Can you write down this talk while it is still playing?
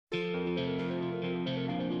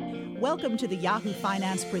Welcome to the Yahoo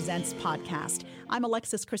Finance Presents podcast. I'm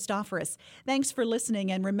Alexis Christoforous. Thanks for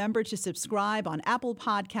listening, and remember to subscribe on Apple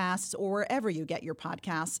Podcasts or wherever you get your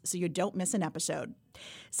podcasts so you don't miss an episode.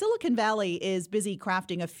 Silicon Valley is busy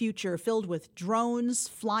crafting a future filled with drones,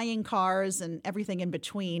 flying cars, and everything in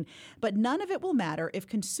between, but none of it will matter if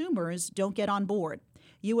consumers don't get on board.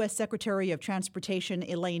 U.S. Secretary of Transportation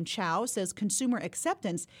Elaine Chao says consumer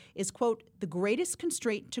acceptance is, quote, the greatest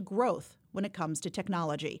constraint to growth when it comes to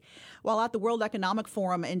technology. While at the World Economic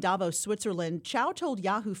Forum in Davos, Switzerland, Chao told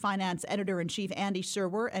Yahoo Finance editor-in-chief Andy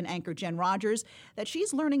Serwer and anchor Jen Rogers that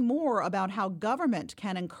she's learning more about how government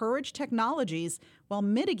can encourage technologies while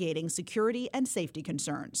mitigating security and safety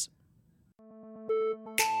concerns.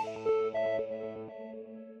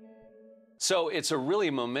 So it's a really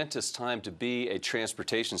momentous time to be a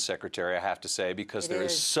transportation secretary, I have to say, because there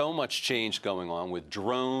is so much change going on with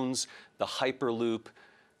drones, the Hyperloop,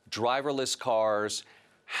 driverless cars.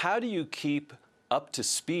 How do you keep up to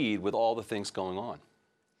speed with all the things going on?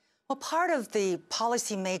 Well, part of the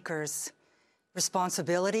policymakers'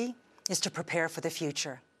 responsibility is to prepare for the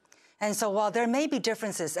future. And so while there may be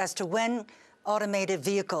differences as to when automated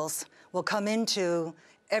vehicles will come into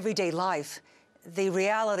everyday life, the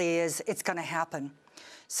reality is it's going to happen.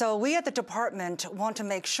 So we at the department want to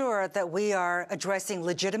make sure that we are addressing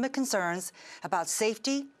legitimate concerns about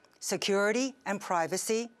safety, security, and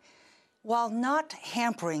privacy, while not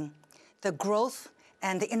hampering the growth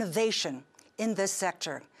and the innovation in this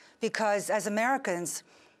sector. Because as Americans,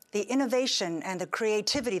 the innovation and the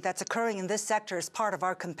creativity that's occurring in this sector is part of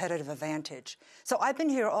our competitive advantage. So I've been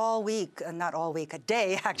here all week, not all week, a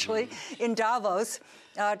day actually, in Davos,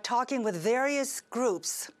 talking with various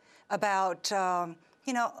groups about,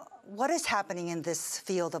 what is happening in this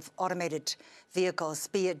field of automated vehicles,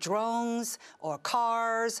 be it drones or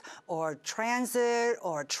cars or transit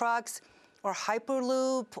or trucks or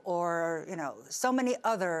Hyperloop or, so many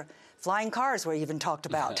other flying cars were even talked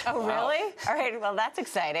about. Oh, really? All right, well, that's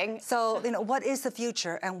exciting. So, what is the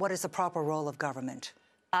future and what is the proper role of government?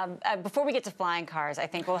 Before we get to flying cars, I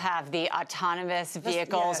think we'll have the autonomous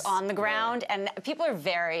vehicles on the ground, and people are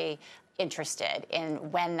very interested in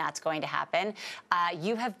when that's going to happen.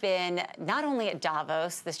 You have been not only at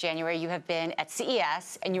Davos this January, you have been at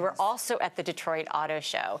CES, and you were also at the Detroit Auto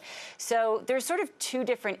Show. So there's sort of two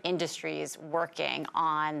different industries working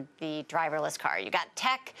on the driverless car. You got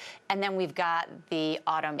tech, and then we've got the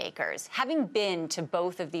automakers. Having been to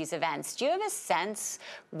both of these events, do you have a sense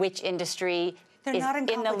which industry They're is not in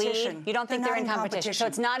the competition. lead? You don't think they're in competition? So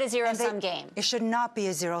it's not a zero-sum game? It should not be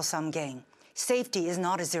a zero-sum game. Safety is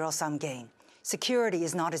not a zero-sum game. Security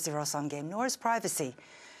is not a zero-sum game, nor is privacy.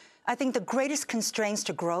 I think the greatest constraints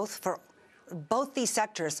to growth for both these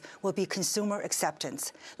sectors will be consumer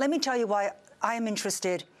acceptance. Let me tell you why I am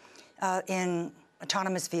interested in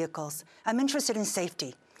autonomous vehicles. I'm interested in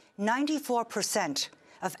safety. 94%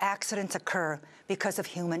 of accidents occur because of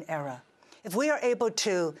human error. If we are able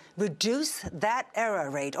to reduce that error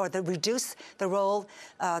rate or reduce the role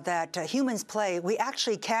that humans play, we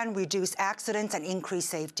actually can reduce accidents and increase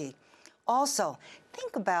safety. Also,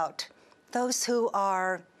 think about those who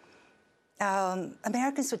are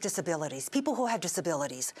Americans with disabilities, people who have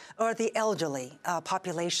disabilities, or the elderly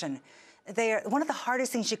population. One of the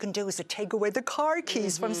hardest things you can do is to take away the car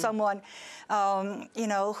keys from someone,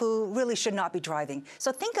 who really should not be driving.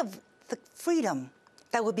 So think of the freedom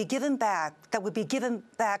that would be given back,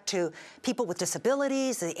 to people with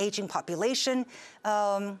disabilities, the aging population,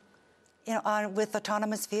 with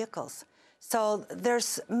autonomous vehicles. So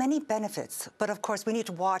there's many benefits, but of course we need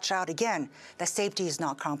to watch out again that safety is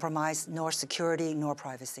not compromised, nor security, nor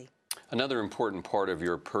privacy. Another important part of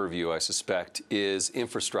your purview, I suspect, is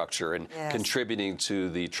infrastructure and contributing to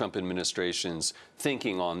the Trump administration's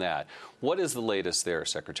thinking on that. What is the latest there,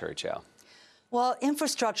 Secretary Chao? Well,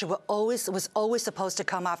 infrastructure was always supposed to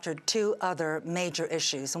come after two other major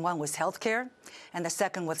issues, and one was health care, and the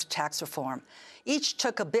second was tax reform. Each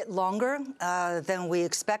took a bit longer than we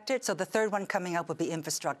expected, so the third one coming up would be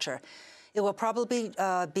infrastructure. It will probably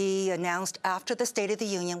be announced after the State of the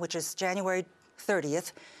Union, which is January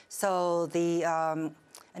 30th, so the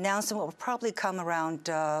announcement will probably come around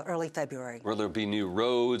early February. Will there be new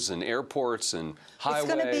roads and airports and highways?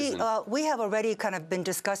 It's going to be, we have already kind of been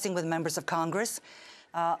discussing with members of Congress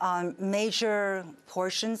on major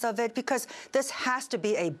portions of it, because this has to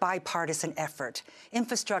be a bipartisan effort.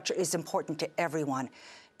 Infrastructure is important to everyone.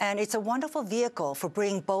 And it's a wonderful vehicle for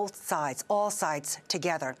bringing both sides, all sides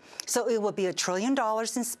together. So it will be $1 trillion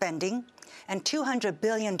in spending and $200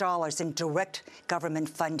 billion in direct government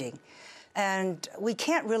funding. And we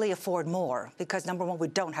can't really afford more because, number one, we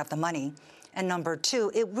don't have the money. And number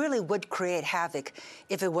two, it really would create havoc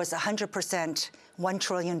if it was 100%, $1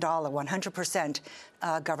 trillion, 100%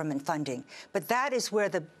 government funding. But that is where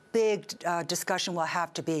the big discussion will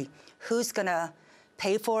have to be. Who's going to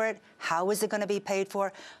pay for it? How is it going to be paid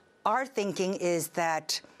for? Our thinking is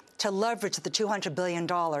that to leverage the $200 billion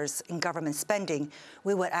in government spending,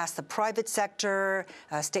 we would ask the private sector,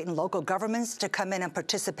 state and local governments to come in and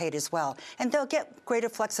participate as well. And they'll get greater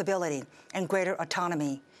flexibility and greater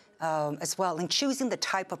autonomy as well in choosing the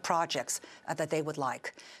type of projects that they would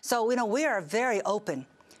like. So, we are very open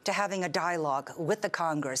to having a dialogue with the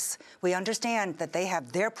Congress. We understand that they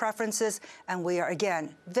have their preferences, and we are,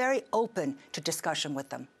 again, very open to discussion with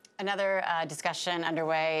them. Another discussion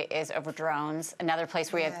underway is over drones, another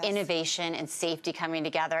place where you have innovation and safety coming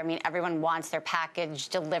together. I mean, everyone wants their package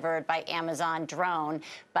delivered by Amazon drone,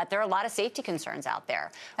 but there are a lot of safety concerns out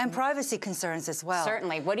there. And privacy concerns as well.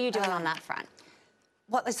 Certainly. What are you doing on that front?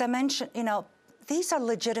 Well, as I mentioned, these are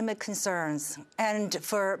legitimate concerns. And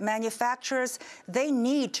for manufacturers, they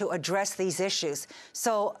need to address these issues.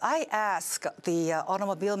 So I ask the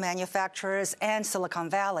automobile manufacturers and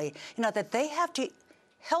Silicon Valley, that they have to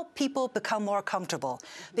help people become more comfortable,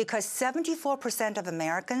 because 74% of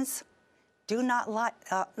Americans do not like,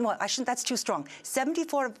 that's too strong.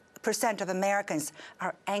 74% of Americans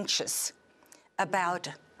are anxious about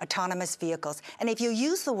autonomous vehicles. And if you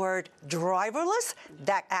use the word driverless,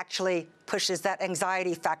 that actually pushes that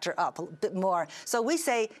anxiety factor up a bit more. So we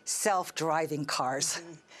say self-driving cars.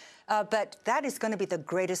 But that is going to be the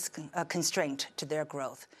greatest constraint to their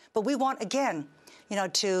growth. But we want, again,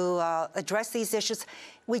 to address these issues.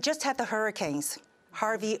 We just had the hurricanes,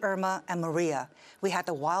 Harvey, Irma, and Maria. We had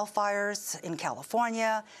the wildfires in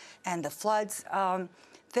California and the floods.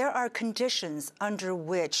 There are conditions under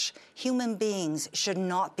which human beings should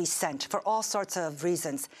not be sent for all sorts of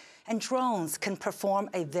reasons. And drones can perform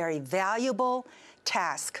a very valuable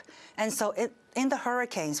task. And so in the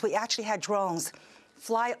hurricanes, we actually had drones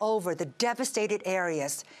fly over the devastated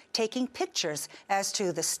areas, taking pictures as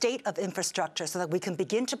to the state of infrastructure so that we can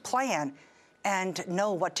begin to plan and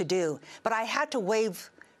know what to do. But I had to waive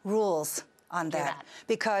rules on that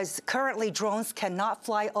because currently drones cannot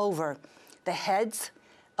fly over the heads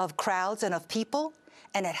of crowds and of people,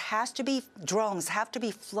 and drones have to be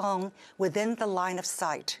flown within the line of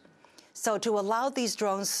sight. So to allow these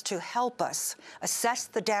drones to help us assess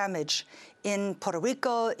the damage in Puerto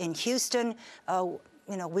Rico, in Houston,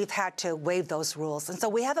 we've had to waive those rules. And so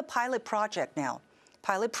we have a pilot project now,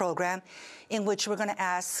 pilot program, in which we're going to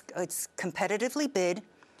ask, it's competitively bid,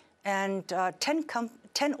 and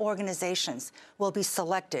 10 organizations will be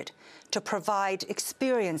selected to provide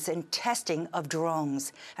experience in testing of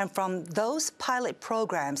drones. And from those pilot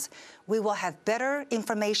programs, we will have better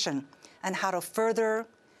information on how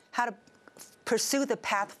to pursue the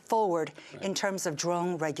path forward in terms of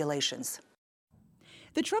drone regulations.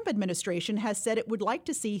 The Trump administration has said it would like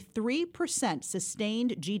to see 3%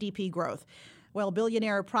 sustained GDP growth. Well,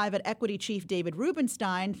 billionaire private equity chief David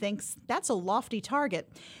Rubenstein thinks that's a lofty target.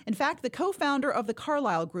 In fact, the co-founder of the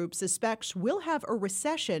Carlyle Group suspects we'll have a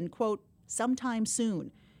recession, quote, sometime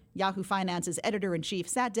soon. Yahoo Finance's editor-in-chief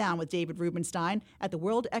sat down with David Rubenstein at the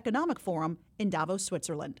World Economic Forum in Davos,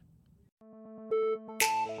 Switzerland.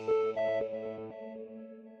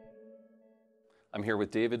 I'm here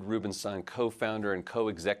with David Rubenstein, co-founder and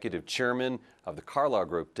co-executive chairman of the Carlyle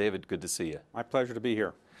Group. David, good to see you. My pleasure to be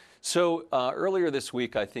here. So earlier this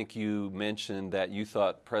week, I think you mentioned that you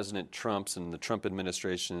thought President Trump's and the Trump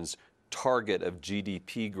administration's target of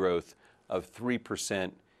GDP growth of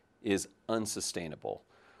 3% is unsustainable.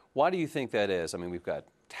 Why do you think that is? I mean, we've got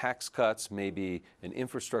tax cuts, maybe an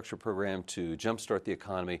infrastructure program to jumpstart the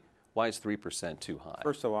economy. Why is 3% too high?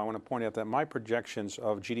 First of all, I want to point out that my projections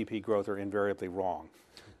of GDP growth are invariably wrong.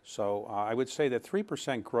 So I would say that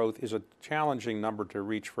 3% growth is a challenging number to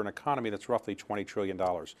reach for an economy that's roughly $20 trillion.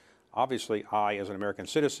 Obviously, I, as an American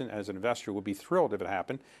citizen, as an investor, would be thrilled if it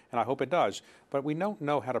happened, and I hope it does. But we don't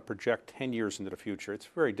know how to project 10 years into the future. It's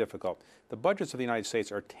very difficult. The budgets of the United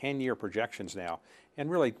States are 10-year projections now, and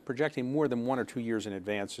really projecting more than 1 or 2 years in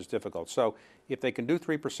advance is difficult. So if they can do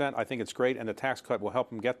 3%, I think it's great, and the tax cut will help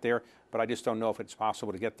them get there, but I just don't know if it's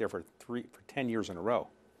possible to get there for 10 years in a row.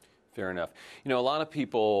 Fair enough. You know, a lot of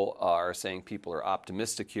people are saying people are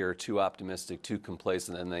optimistic here, too optimistic, too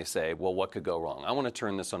complacent, and they say, well, what could go wrong? I want to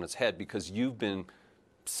turn this on its head because you've been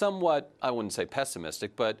somewhat, I wouldn't say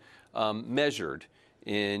pessimistic, but measured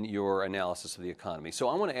in your analysis of the economy. So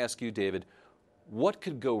I want to ask you, David, what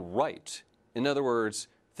could go right? In other words,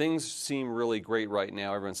 things seem really great right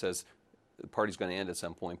now. Everyone says the party's going to end at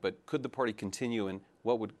some point, but could the party continue, and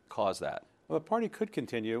what would cause that? Well, the party could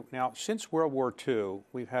continue. Now, since World War II,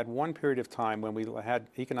 we've had one period of time when we had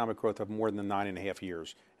economic growth of more than 9.5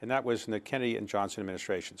 years, and that was in the Kennedy and Johnson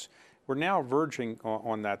administrations. We're now verging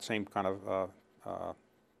on that same kind of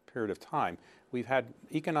period of time. We've had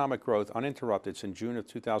economic growth uninterrupted since June of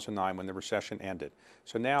 2009 when the recession ended.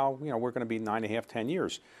 So now, we're going to be 9.5, 10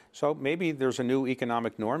 years. So maybe there's a new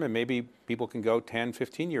economic norm and maybe people can go 10,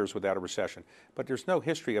 15 years without a recession. But there's no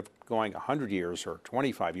history of going 100 years or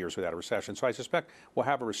 25 years without a recession. So I suspect we'll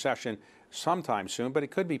have a recession sometime soon, but it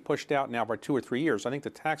could be pushed out now by 2 or 3 years. I think the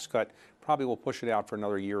tax cut probably will push it out for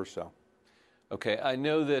another year or so. Okay, I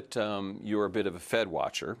know that you're a bit of a Fed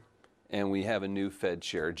watcher, and we have a new Fed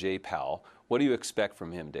chair, Jay Powell. What do you expect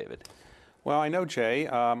from him, David? Well, I know Jay.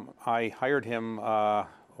 I hired him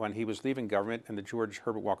when he was leaving government in the George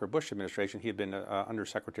Herbert Walker Bush administration. He had been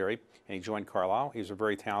undersecretary, and he joined Carlyle. He's a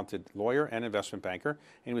very talented lawyer and investment banker, and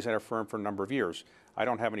he was at our firm for a number of years. I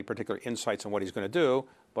don't have any particular insights on what he's going to do,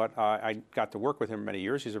 but I got to work with him many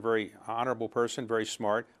years. He's a very honorable person, very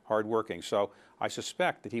smart, hardworking. So I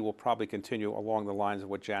suspect that he will probably continue along the lines of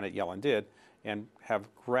what Janet Yellen did and have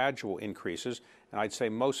gradual increases. And I'd say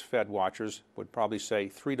most Fed watchers would probably say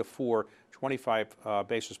 3 to 4 25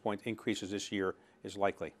 basis point increases this year is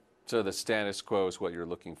likely. So the status quo is what you're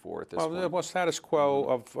looking for at this point? Well, status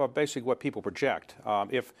quo of basically what people project.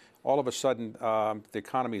 If all of a sudden the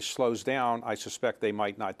economy slows down, I suspect they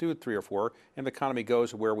might not do 3 or 4, and the economy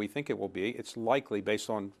goes where we think it will be. It's likely,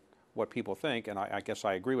 based on what people think, and I guess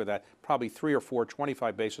I agree with that, probably 3 or 4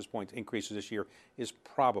 25 basis point increases this year is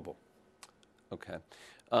probable. Okay.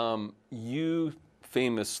 You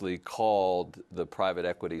famously called the private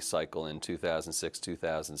equity cycle in 2006,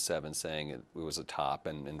 2007, saying it was a top,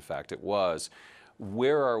 and in fact it was.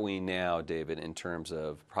 Where are we now, David, in terms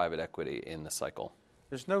of private equity in the cycle?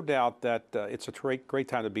 There's no doubt that it's a great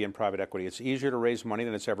time to be in private equity. It's easier to raise money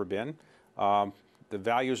than it's ever been. The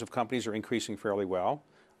values of companies are increasing fairly well.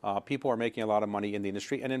 People are making a lot of money in the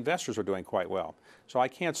industry, and investors are doing quite well. So I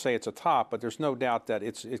can't say it's a top, but there's no doubt that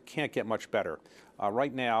it can't get much better.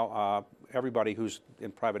 Right now, everybody who's in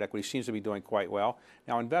private equity seems to be doing quite well.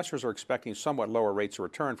 Now, investors are expecting somewhat lower rates of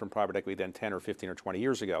return from private equity than 10 or 15 or 20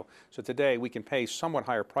 years ago. So today, we can pay somewhat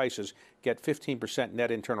higher prices, get 15%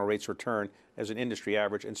 net internal rates of return as an industry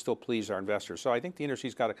average, and still please our investors. So I think the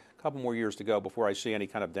industry's got a couple more years to go before I see any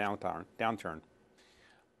kind of downturn.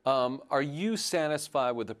 Are you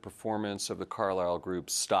satisfied with the performance of the Carlyle Group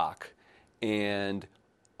stock? And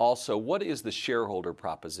also, what is the shareholder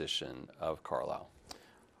proposition of Carlyle?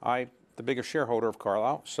 I'm the biggest shareholder of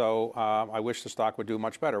Carlyle, so I wish the stock would do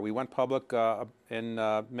much better. We went public in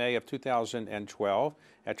May of 2012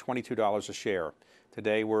 at $22 a share.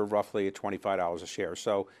 Today, we're roughly at $25 a share.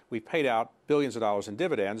 So we've paid out billions of dollars in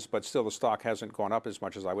dividends, but still the stock hasn't gone up as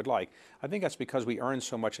much as I would like. I think that's because we earn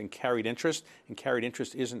so much in carried interest, and carried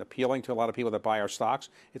interest isn't appealing to a lot of people that buy our stocks.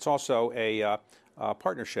 It's also a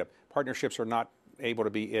partnership. Partnerships are not able to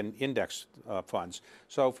be in index funds.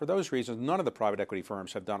 So for those reasons, none of the private equity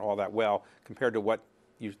firms have done all that well compared to what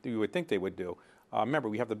you would think they would do. Remember,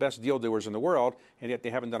 we have the best deal doers in the world, and yet they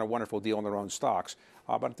haven't done a wonderful deal in their own stocks.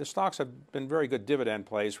 But the stocks have been very good dividend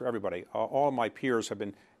plays for everybody. All of my peers have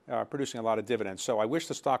been producing a lot of dividends. So I wish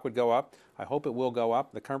the stock would go up. I hope it will go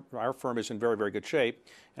up. Our firm is in very, very good shape,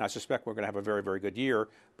 and I suspect we're going to have a very, very good year.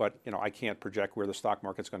 But I can't project where the stock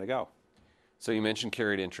market's going to go. So you mentioned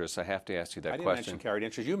carried interest. I have to ask you that question. I didn't mention carried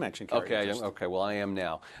interest. You mentioned carried interest. Okay. Well, I am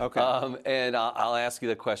now. Okay. And I'll ask you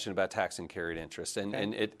the question about taxing carried interest. And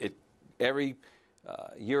it every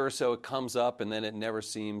year or so it comes up, and then it never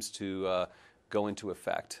seems to go into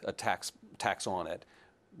effect, a tax on it.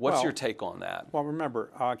 What's your take on that? Well, remember,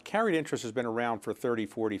 carried interest has been around for 30,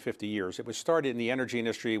 40, 50 years. It was started in the energy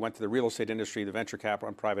industry, went to the real estate industry, the venture capital,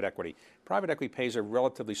 and private equity. Private equity pays a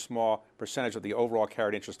relatively small percentage of the overall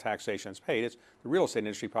carried interest taxation that's paid. The real estate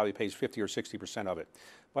industry probably pays 50 or 60% of it.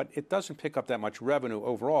 But it doesn't pick up that much revenue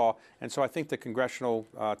overall, and so I think the congressional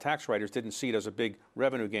tax writers didn't see it as a big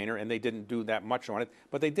revenue gainer, and they didn't do that much on it,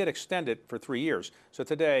 but they did extend it for 3 years. So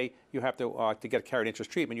today, you have to get carried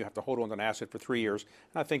interest treatment, you have to hold on to an asset for 3 years,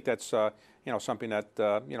 and I think that's something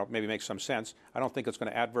that maybe makes some sense. I don't think it's going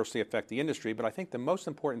to adversely affect the industry, but I think the most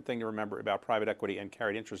important thing to remember about private equity and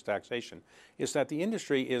carried interest taxation is that the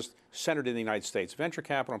industry is centered in the United States. Venture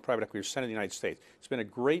capital and private equity are centered in the United States. It's been a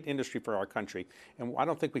great industry for our country, and I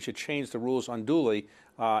don't think we should change the rules unduly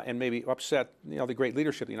and maybe upset the great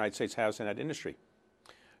leadership the United States has in that industry.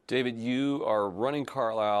 David, you are running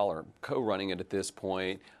Carlyle, or co-running it at this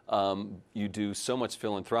point. You do so much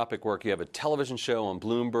philanthropic work. You have a television show on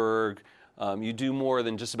Bloomberg. You do more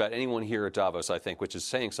than just about anyone here at Davos, I think, which is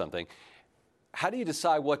saying something. How do you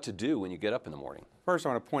decide what to do when you get up in the morning? First, I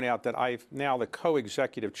want to point out that I'm now the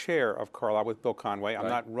co-executive chair of Carlyle with Bill Conway. I'm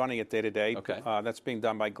not running it day to day. That's being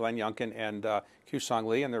done by Glenn Youngkin and Q-Sung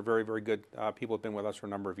Lee, and they're very, very good people who have been with us for a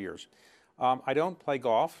number of years. I don't play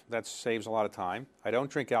golf. That saves a lot of time. I don't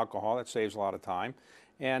drink alcohol. That saves a lot of time.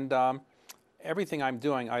 And everything I'm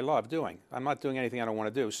doing, I love doing. I'm not doing anything I don't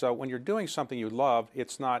want to do. So when you're doing something you love,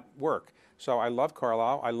 it's not work. So I love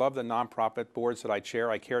Carlyle. I love the nonprofit boards that I chair.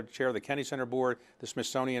 I chair the Kennedy Center Board, the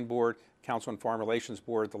Smithsonian Board, Council on Foreign Relations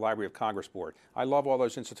Board, the Library of Congress Board. I love all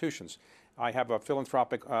those institutions. I have a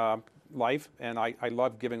philanthropic life, and I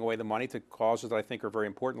love giving away the money to causes that I think are very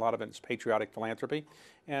important. A lot of it is patriotic philanthropy.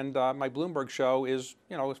 And my Bloomberg show is,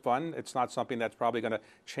 it's fun. It's not something that's probably going to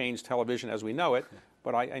change television as we know it,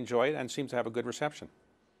 but I enjoy it and seem to have a good reception.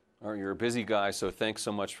 All right, you're a busy guy, so thanks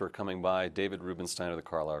so much for coming by. David Rubenstein of the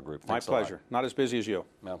Carlyle Group. Thanks My pleasure. Not as busy as you.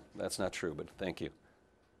 No, that's not true, but thank you.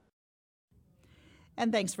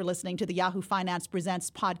 And thanks for listening to the Yahoo Finance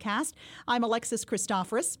Presents podcast. I'm Alexis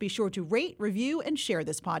Christoforous. Be sure to rate, review, and share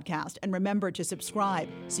this podcast. And remember to subscribe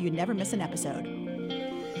so you never miss an episode.